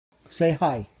Say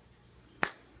hi.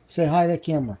 Say hi to the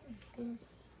camera.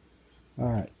 All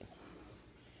right.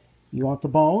 You want the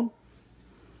bone?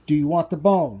 Do you want the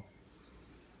bone?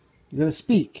 You're going to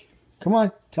speak. Come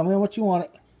on. Tell me how much you want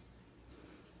it.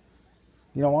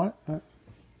 You don't want it? All right.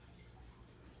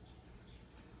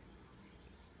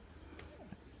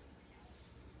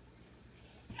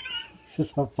 This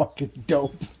is a fucking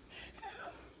dope.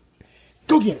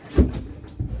 Go get it.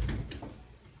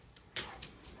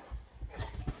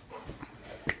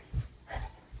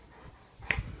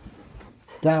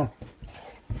 Down.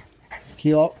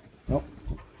 Kilo. Nope.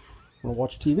 I'm going to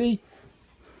watch TV.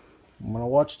 I'm going to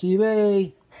watch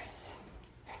TV.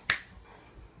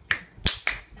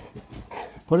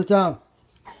 Put it down.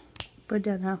 Put it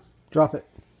down now. Drop it.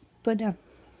 Put it down.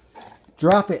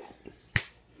 Drop it.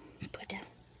 Put it down.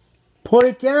 Put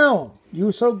it down. You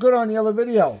were so good on the other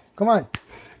video. Come on.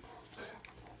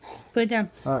 Put it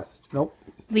down. All right. Nope.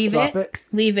 Leave Drop it.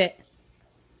 Leave it.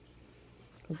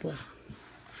 Good boy.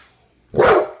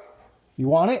 You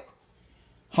want it?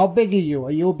 How big are you?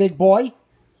 Are you a big boy?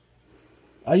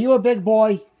 Are you a big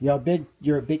boy? You're a big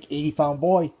 80-pound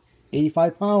boy.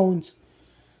 85 pounds.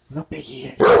 Look how big he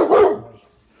is.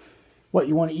 What,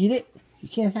 you want to eat it? You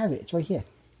can't have it. It's right here.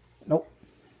 Nope.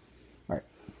 All right.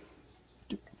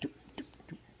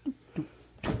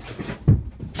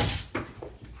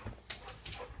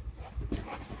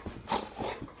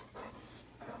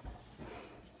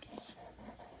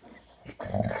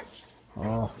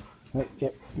 Oh.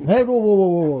 Hey,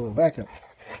 whoa. Back up.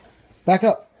 Back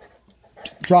up.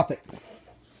 Drop it.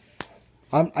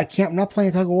 I'm not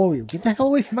playing tug of war with you. Get the hell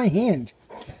away from my hand.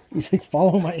 He's like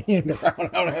following my hand around. I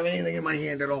don't have anything in my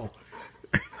hand at all.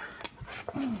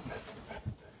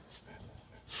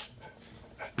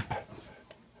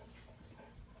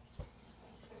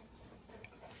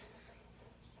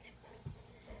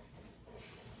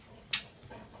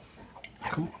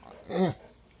 Come on.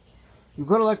 You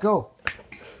gotta let go.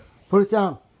 Put it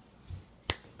down.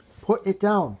 Put it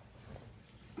down.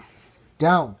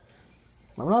 Down.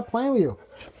 I'm not playing with you.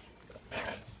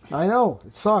 I know.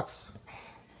 It sucks.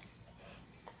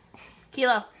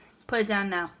 Kilo, put it down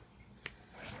now.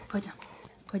 Put it down.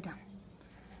 Put it down.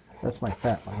 That's my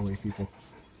fat, by the way, people.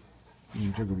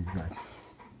 You jiggly guy.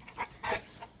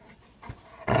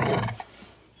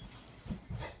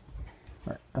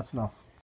 Alright, that's enough.